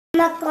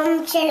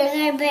מקום של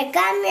רבה,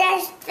 גם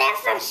יש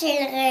ספר של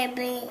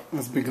רבה.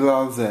 אז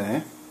בגלל זה,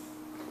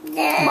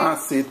 מה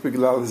עשית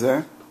בגלל זה?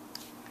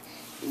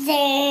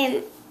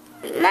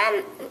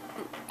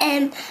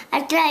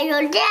 אתה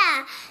יודע,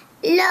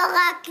 לא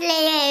רק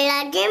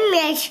לילדים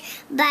יש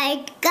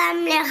בית,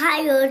 גם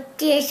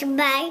לחיות יש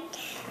בית.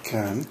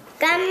 כן.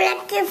 גם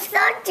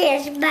לכבשות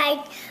יש בית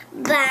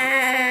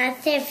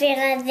בספר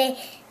הזה,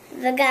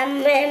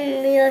 וגם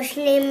הם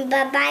יושנים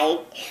בבית,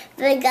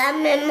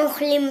 וגם הם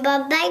אוכלים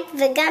בבית,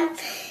 וגם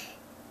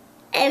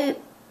הם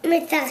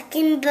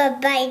משחקים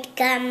בבית,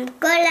 גם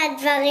כל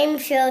הדברים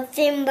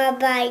שעושים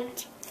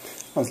בבית.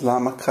 אז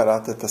למה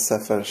קראת את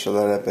הספר של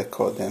הרבי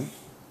קודם?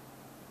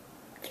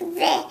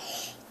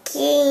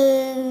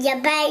 כי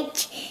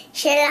הבית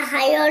של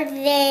החיות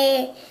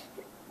זה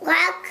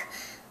רק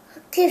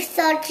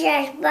כבשות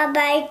שיש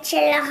בבית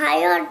של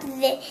החיות.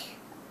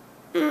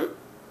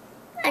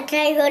 אתה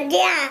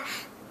יודע,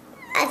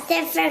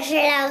 הספר של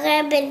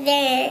הרבי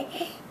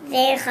זה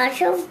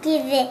חשוב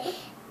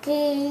כי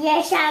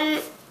יש שם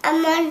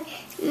המון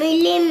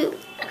מילים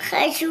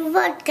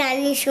חשובות, כי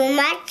אני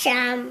שומעת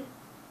שם.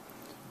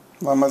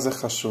 למה זה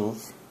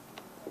חשוב?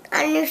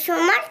 אני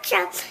שומעת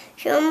שם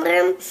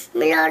שאומרים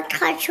מילות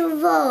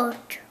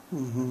חשובות.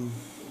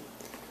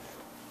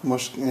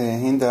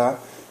 Hinda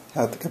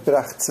hat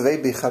gebracht 2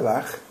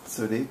 Bücher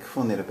zurück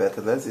von ihrer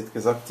Bettele. Sie hat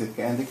gesagt, sie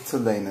endlich zu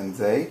lernen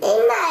sei.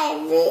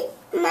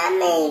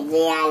 Mami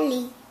הביאה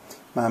לי.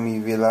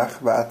 Mami הביא לך,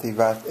 ואת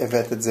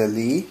הבאת את זה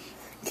לי,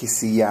 כי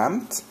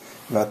סיימת,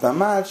 ואת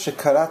אמרת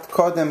שקראת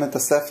קודם את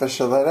הספר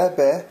של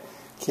הרבה,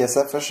 כי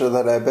הספר של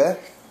הרבה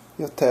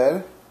יותר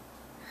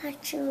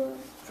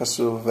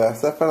חשוב,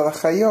 והספר על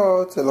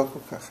החיות זה לא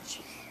כל כך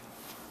חשוב.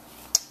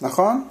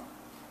 נכון?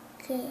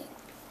 כן.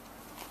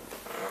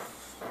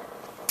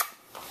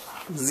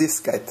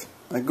 Süßkeit.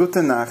 Eine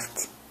gute Nacht.